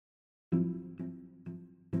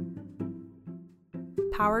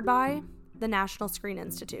Powered by the National Screen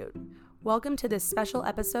Institute. Welcome to this special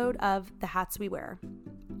episode of The Hats We Wear.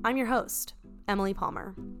 I'm your host, Emily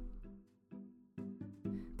Palmer.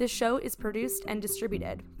 This show is produced and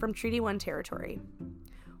distributed from Treaty 1 territory.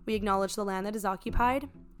 We acknowledge the land that is occupied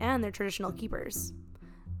and their traditional keepers,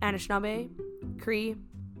 Anishinaabe, Cree,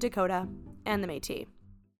 Dakota, and the Métis.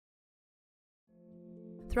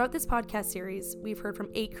 Throughout this podcast series, we've heard from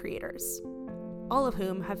 8 creators, all of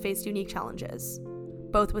whom have faced unique challenges,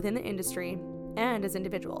 both within the industry and as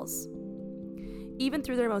individuals. Even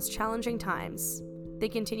through their most challenging times, they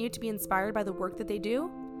continue to be inspired by the work that they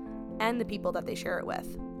do and the people that they share it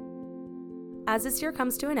with. As this year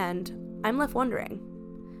comes to an end, I'm left wondering,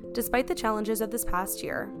 despite the challenges of this past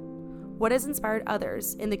year, what has inspired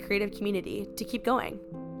others in the creative community to keep going?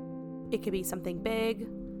 It could be something big,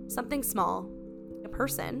 something small, a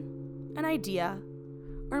person, an idea,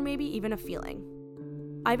 or maybe even a feeling.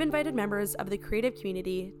 I've invited members of the creative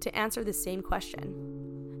community to answer the same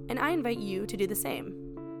question, and I invite you to do the same.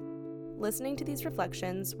 Listening to these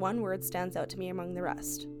reflections, one word stands out to me among the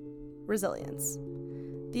rest: resilience.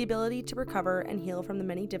 The ability to recover and heal from the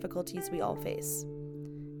many difficulties we all face.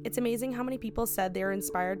 It's amazing how many people said they are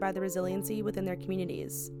inspired by the resiliency within their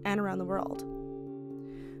communities and around the world.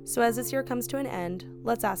 So as this year comes to an end,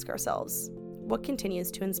 let's ask ourselves, what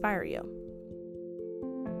continues to inspire you?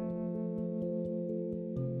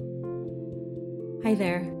 Hi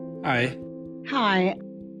there. Hi. Hi.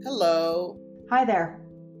 Hello. Hi there.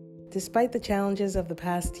 Despite the challenges of the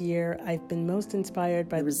past year, I've been most inspired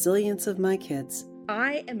by the resilience of my kids.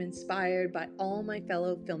 I am inspired by all my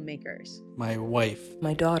fellow filmmakers. My wife.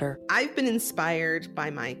 My daughter. I've been inspired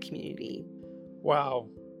by my community. Wow,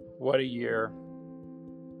 what a year.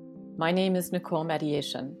 My name is Nicole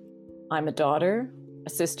Matiation. I'm a daughter,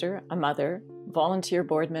 a sister, a mother, volunteer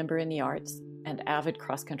board member in the arts, and avid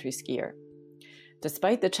cross-country skier.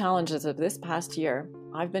 Despite the challenges of this past year,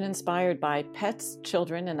 I've been inspired by pets,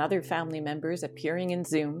 children, and other family members appearing in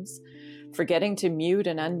Zooms, forgetting to mute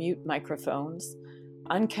and unmute microphones,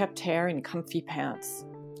 unkept hair and comfy pants.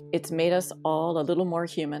 It's made us all a little more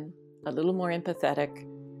human, a little more empathetic.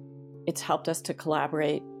 It's helped us to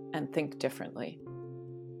collaborate and think differently.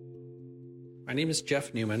 My name is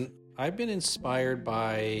Jeff Newman. I've been inspired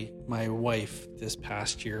by my wife this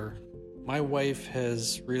past year. My wife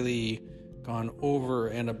has really gone over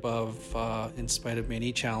and above in spite of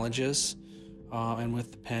many challenges. And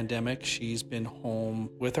with the pandemic, she's been home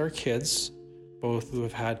with our kids, both who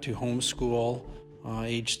have had to homeschool,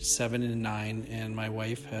 aged 7 and 9. And my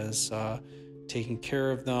wife has taken care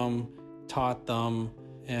of them, taught them,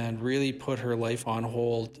 and really put her life on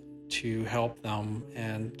hold to help them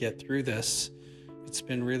and get through this. It's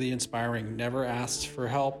been really inspiring. Never asks for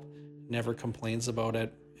help, never complains about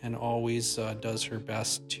it, and always does her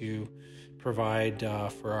best to provide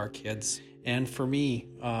for our kids and for me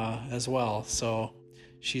as well. So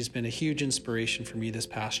she's been a huge inspiration for me this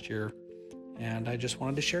past year, and I just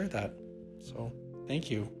wanted to share that. So thank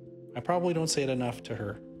you. I probably don't say it enough to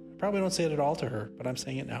her. I probably don't say it at all to her, but I'm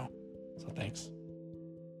saying it now. So thanks.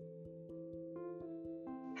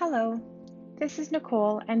 Hello, this is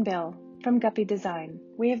Nicole and Bill from Guppy Design.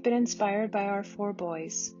 We have been inspired by our 4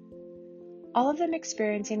 boys, all of them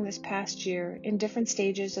experiencing this past year in different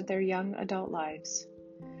stages of their young adult lives.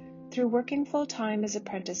 Through working full-time as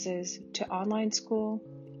apprentices to online school,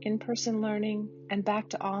 in-person learning, and back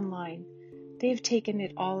to online, they have taken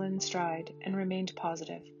it all in stride and remained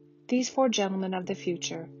positive. These 4 gentlemen of the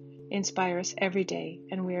future inspire us every day,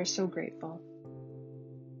 and we are so grateful.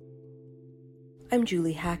 I'm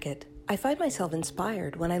Julie Hackett. I find myself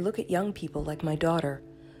inspired when I look at young people like my daughter,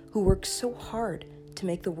 who work so hard to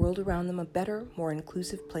make the world around them a better, more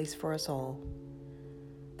inclusive place for us all.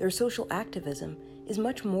 Their social activism is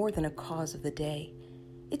much more than a cause of the day.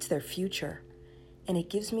 It's their future, and it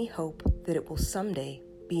gives me hope that it will someday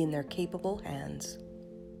be in their capable hands.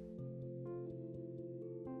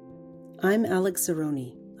 I'm Alex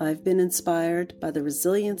Zarowny. I've been inspired by the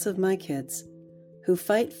resilience of my kids, who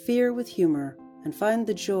fight fear with humor and find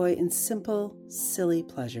the joy in simple, silly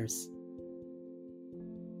pleasures.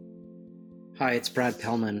 Hi, it's Brad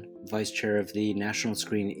Pelman, Vice Chair of the National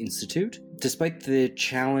Screen Institute. Despite the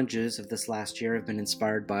challenges of this last year, I've been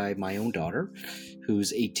inspired by my own daughter,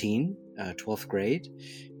 who's 18, 12th grade,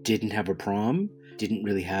 didn't have a prom, didn't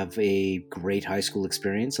really have a great high school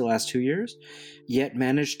experience the last 2 years, yet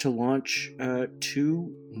managed to launch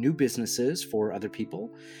 2 new businesses for other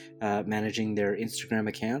people, managing their Instagram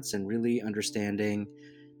accounts and really understanding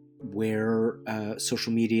where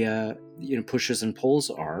social media pushes and pulls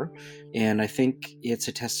are. And I think it's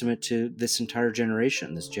a testament to this entire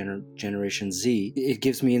generation, this Generation Z. It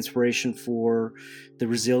gives me inspiration for the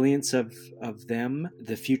resilience of them,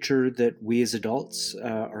 the future that we as adults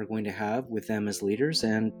are going to have with them as leaders.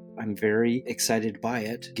 And I'm very excited by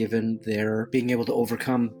it, given their being able to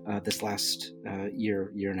overcome this last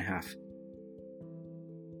year and a half.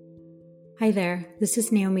 Hi there, this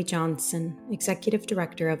is Naomi Johnson, Executive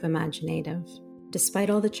Director of imagineNATIVE. Despite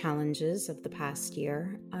all the challenges of the past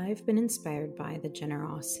year, I've been inspired by the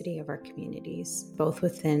generosity of our communities, both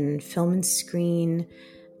within film and screen,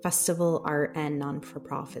 festival, art, and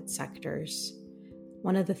non-for-profit sectors.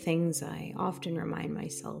 One of the things I often remind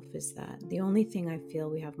myself is that the only thing I feel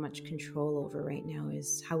we have much control over right now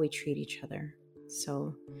is how we treat each other.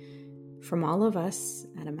 So, from all of us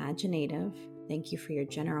at imagineNATIVE, thank you for your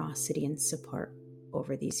generosity and support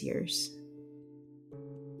over these years.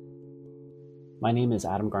 My name is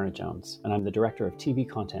Adam Garnet-Jones, and I'm the Director of TV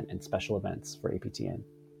Content and Special Events for APTN.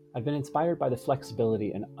 I've been inspired by the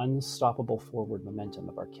flexibility and unstoppable forward momentum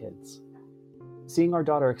of our kids. Seeing our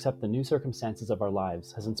daughter accept the new circumstances of our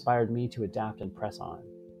lives has inspired me to adapt and press on,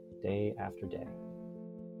 day after day.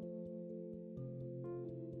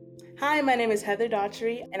 Hi, my name is Heather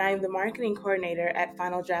Daughtry, and I am the Marketing Coordinator at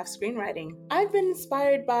Final Draft Screenwriting. I've been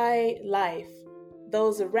inspired by life,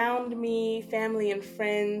 those around me, family and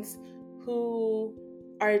friends who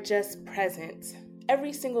are just present.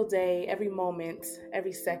 Every single day, every moment,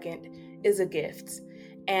 every second is a gift,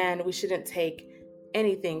 and we shouldn't take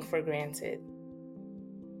anything for granted.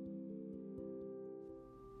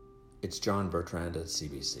 It's John Bertrand at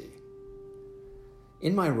CBC.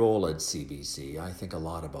 In my role at CBC, I think a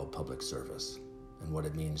lot about public service and what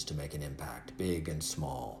it means to make an impact, big and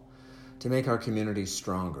small, to make our communities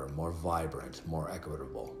stronger, more vibrant, more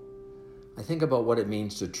equitable. I think about what it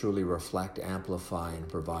means to truly reflect, amplify, and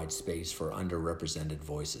provide space for underrepresented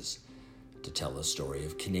voices, to tell the story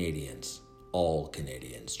of Canadians, all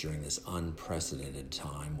Canadians, during this unprecedented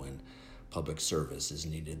time when public service is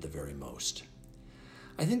needed the very most.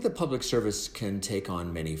 I think that public service can take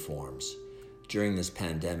on many forms. During this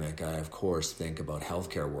pandemic, I of course think about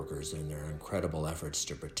healthcare workers and their incredible efforts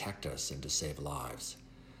to protect us and to save lives.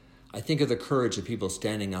 I think of the courage of people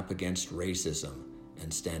standing up against racism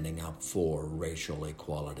and standing up for racial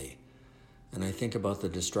equality. And I think about the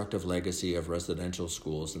destructive legacy of residential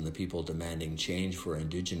schools and the people demanding change for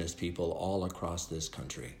Indigenous people all across this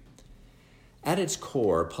country. At its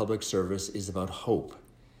core, public service is about hope.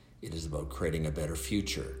 It is about creating a better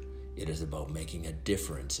future. It is about making a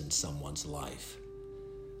difference in someone's life.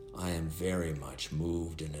 I am very much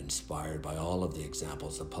moved and inspired by all of the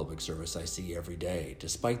examples of public service I see every day,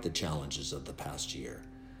 despite the challenges of the past year.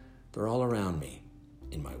 They're all around me,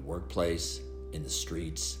 in my workplace, in the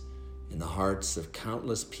streets, in the hearts of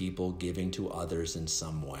countless people giving to others in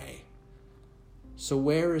some way. So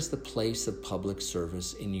where is the place of public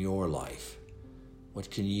service in your life? What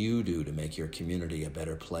can you do to make your community a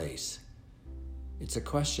better place? It's a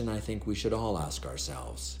question I think we should all ask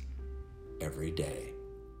ourselves every day.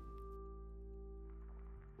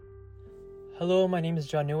 Hello, my name is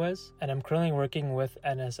John Nues, and I'm currently working with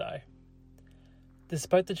NSI.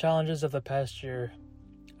 Despite the challenges of the past year,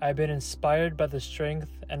 I've been inspired by the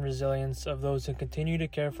strength and resilience of those who continue to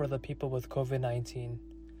care for the people with COVID-19.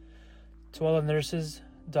 To all the nurses,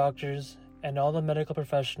 doctors, and all the medical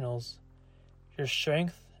professionals, your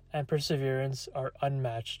strength and perseverance are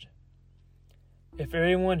unmatched. If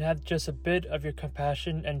everyone had just a bit of your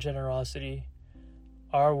compassion and generosity,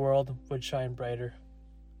 our world would shine brighter.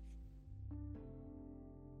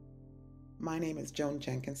 My name is Joan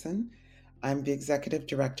Jenkinson. I'm the Executive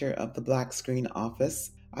Director of the Black Screen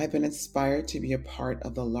Office. I've been inspired to be a part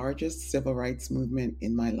of the largest civil rights movement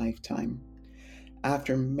in my lifetime.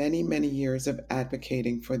 After many, many years of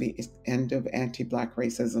advocating for the end of anti-Black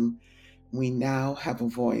racism, we now have a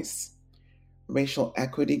voice. Racial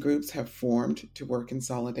equity groups have formed to work in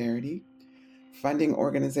solidarity. Funding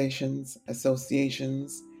organizations,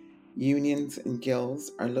 associations, unions, and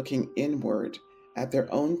guilds are looking inward at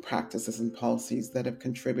their own practices and policies that have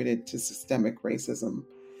contributed to systemic racism.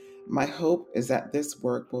 My hope is that this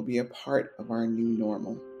work will be a part of our new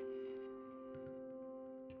normal.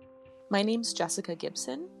 My name's Jessica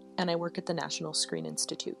Gibson, and I work at the National Screen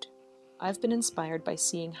Institute. I've been inspired by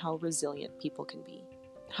seeing how resilient people can be,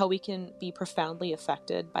 how we can be profoundly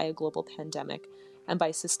affected by a global pandemic and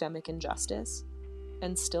by systemic injustice,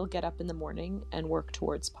 and still get up in the morning and work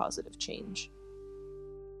towards positive change.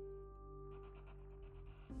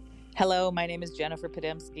 Hello, my name is Jennifer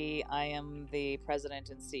Podemski. I am the president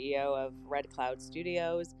and CEO of Red Cloud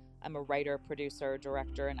Studios. I'm a writer, producer,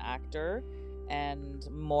 director, and actor. And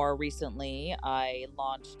more recently, I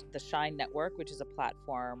launched the Shine Network, which is a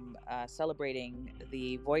platform celebrating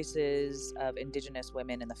the voices of Indigenous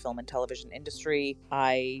women in the film and television industry.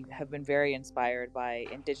 I have been very inspired by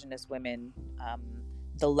Indigenous women,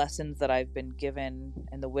 the lessons that I've been given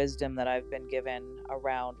and the wisdom that I've been given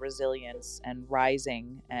around resilience and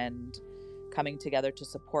rising and coming together to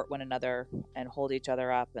support one another and hold each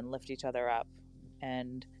other up and lift each other up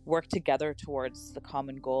and work together towards the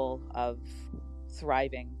common goal of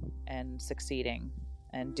thriving and succeeding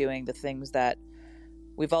and doing the things that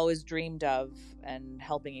we've always dreamed of and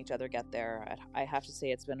helping each other get there. I have to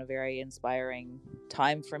say it's been a very inspiring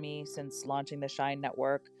time for me since launching the Shine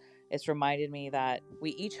Network. It's reminded me that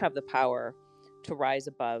we each have the power to rise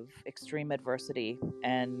above extreme adversity.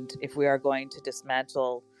 And if we are going to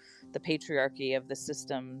dismantle the patriarchy of the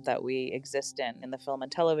system that we exist in the film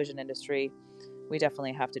and television industry, we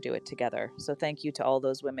definitely have to do it together. So thank you to all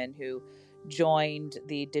those women who joined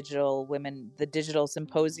the digital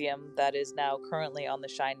symposium that is now currently on the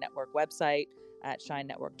Shine Network website at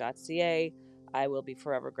shinenetwork.ca. I will be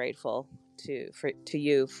forever grateful to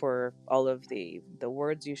you for all of the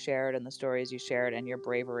words you shared and the stories you shared and your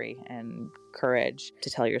bravery and courage to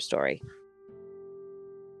tell your story.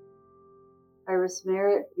 Iris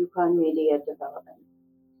Merritt, Yukon Media Development.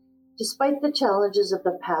 Despite the challenges of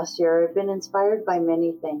the past year, I've been inspired by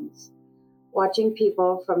many things. Watching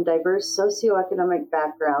people from diverse socioeconomic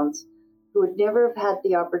backgrounds who would never have had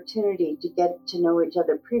the opportunity to get to know each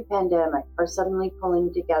other pre-pandemic are suddenly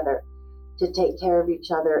pulling together to take care of each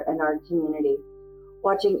other and our community.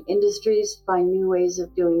 Watching industries find new ways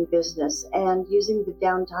of doing business and using the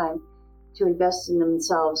downtime to invest in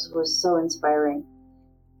themselves was so inspiring.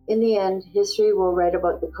 In the end, history will write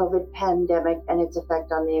about the COVID pandemic and its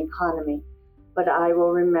effect on the economy, but I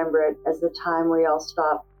will remember it as the time we all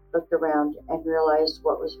stopped, looked around, and realized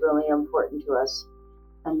what was really important to us,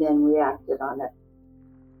 and then we acted on it.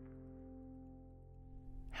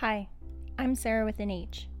 Hi, I'm Sarah with an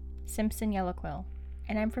H, Simpson Yellowquill,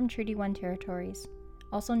 and I'm from Treaty 1 Territories,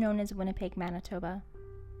 also known as Winnipeg, Manitoba.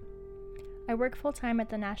 I work full-time at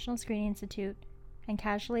the National Screen Institute and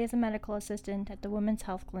casually as a medical assistant at the Women's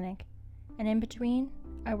Health Clinic, and in between,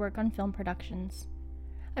 I work on film productions.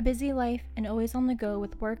 A busy life and always on the go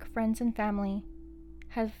with work, friends, and family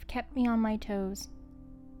have kept me on my toes,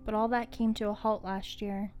 but all that came to a halt last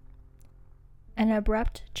year. An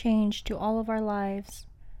abrupt change to all of our lives.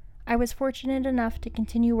 I was fortunate enough to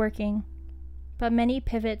continue working, but many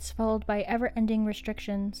pivots followed by ever-ending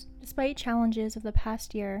restrictions. Despite challenges of the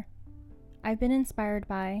past year, I've been inspired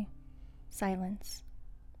by silence.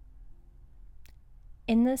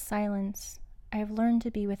 In this silence, I have learned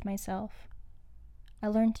to be with myself. I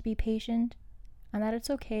learned to be patient and that it's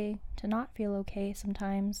okay to not feel okay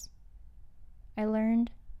sometimes. I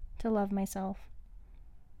learned to love myself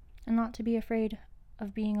and not to be afraid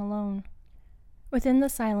of being alone. Within the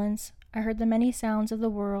silence, I heard the many sounds of the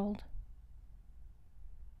world.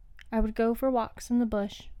 I would go for walks in the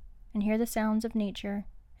bush and hear the sounds of nature,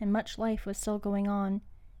 and much life was still going on,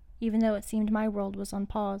 even though it seemed my world was on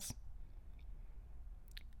pause.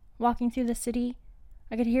 Walking through the city,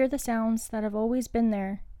 I could hear the sounds that have always been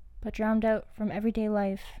there, but drowned out from everyday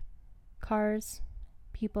life. Cars,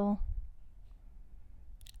 people.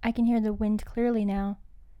 I can hear the wind clearly now,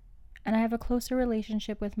 and I have a closer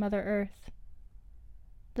relationship with Mother Earth.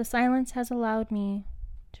 The silence has allowed me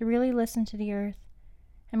to really listen to the earth,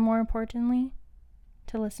 and more importantly,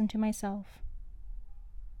 to listen to myself.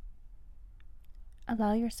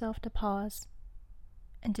 Allow yourself to pause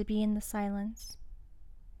and to be in the silence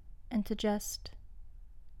and to just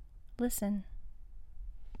listen.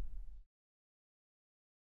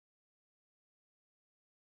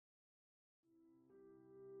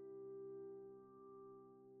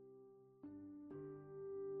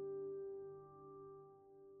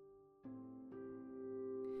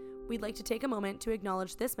 We'd like to take a moment to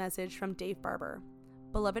acknowledge this message from Dave Barber,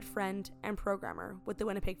 beloved friend and programmer with the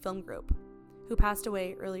Winnipeg Film Group, who passed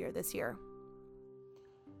away earlier this year.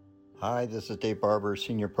 Hi, this is Dave Barber,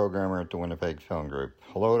 Senior Programmer at the Winnipeg Film Group.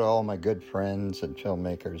 Hello to all my good friends and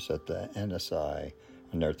filmmakers at the NSI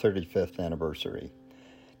on their 35th anniversary.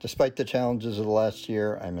 Despite the challenges of the last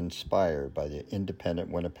year, I'm inspired by the independent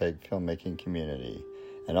Winnipeg filmmaking community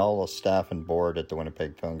and all the staff and board at the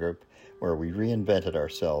Winnipeg Film Group, where we reinvented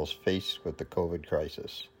ourselves faced with the COVID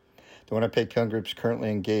crisis. The Winnipeg Film Group is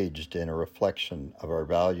currently engaged in a reflection of our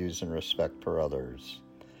values and respect for others.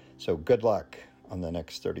 So good luck on the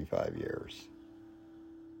next 35 years.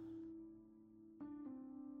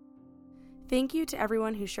 Thank you to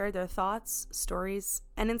everyone who shared their thoughts, stories,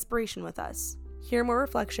 and inspiration with us. Hear more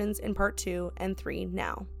reflections in part 2 and 3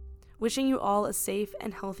 now. Wishing you all a safe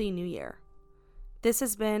and healthy new year. This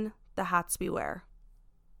has been The Hats We Wear.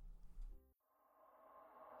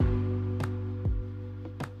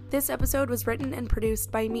 This episode was written and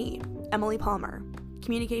produced by me, Emily Palmer,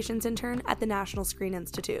 communications intern at the National Screen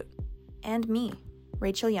Institute. And me,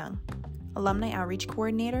 Rachel Young, alumni outreach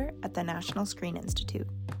coordinator at the National Screen Institute.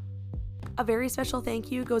 A very special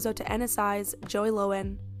thank you goes out to NSI's Joey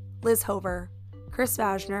Lowen, Liz Hover, Chris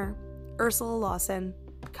Vajner, Ursula Lawson,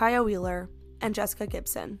 Kaya Wheeler, and Jessica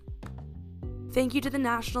Gibson. Thank you to the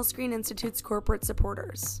National Screen Institute's corporate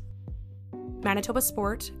supporters: Manitoba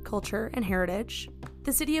Sport, Culture, and Heritage,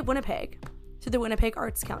 the City of Winnipeg, to the Winnipeg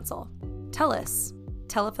Arts Council, TELUS,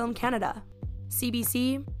 Telefilm Canada,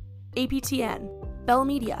 CBC, APTN, Bell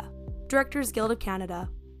Media, Directors Guild of Canada,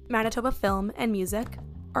 Manitoba Film and Music,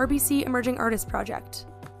 RBC Emerging Artist Project,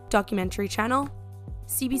 Documentary Channel,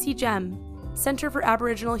 CBC GEM, Centre for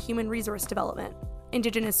Aboriginal Human Resource Development,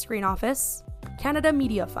 Indigenous Screen Office, Canada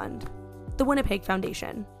Media Fund, the Winnipeg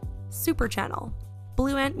Foundation, Super Channel,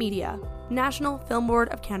 Blue Ant Media, National Film Board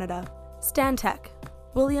of Canada, Stantec,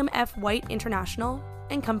 William F. White International,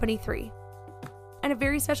 and Company 3. And a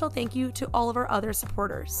very special thank you to all of our other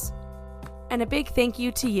supporters. And a big thank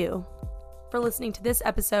you to you for listening to this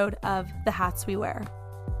episode of The Hats We Wear.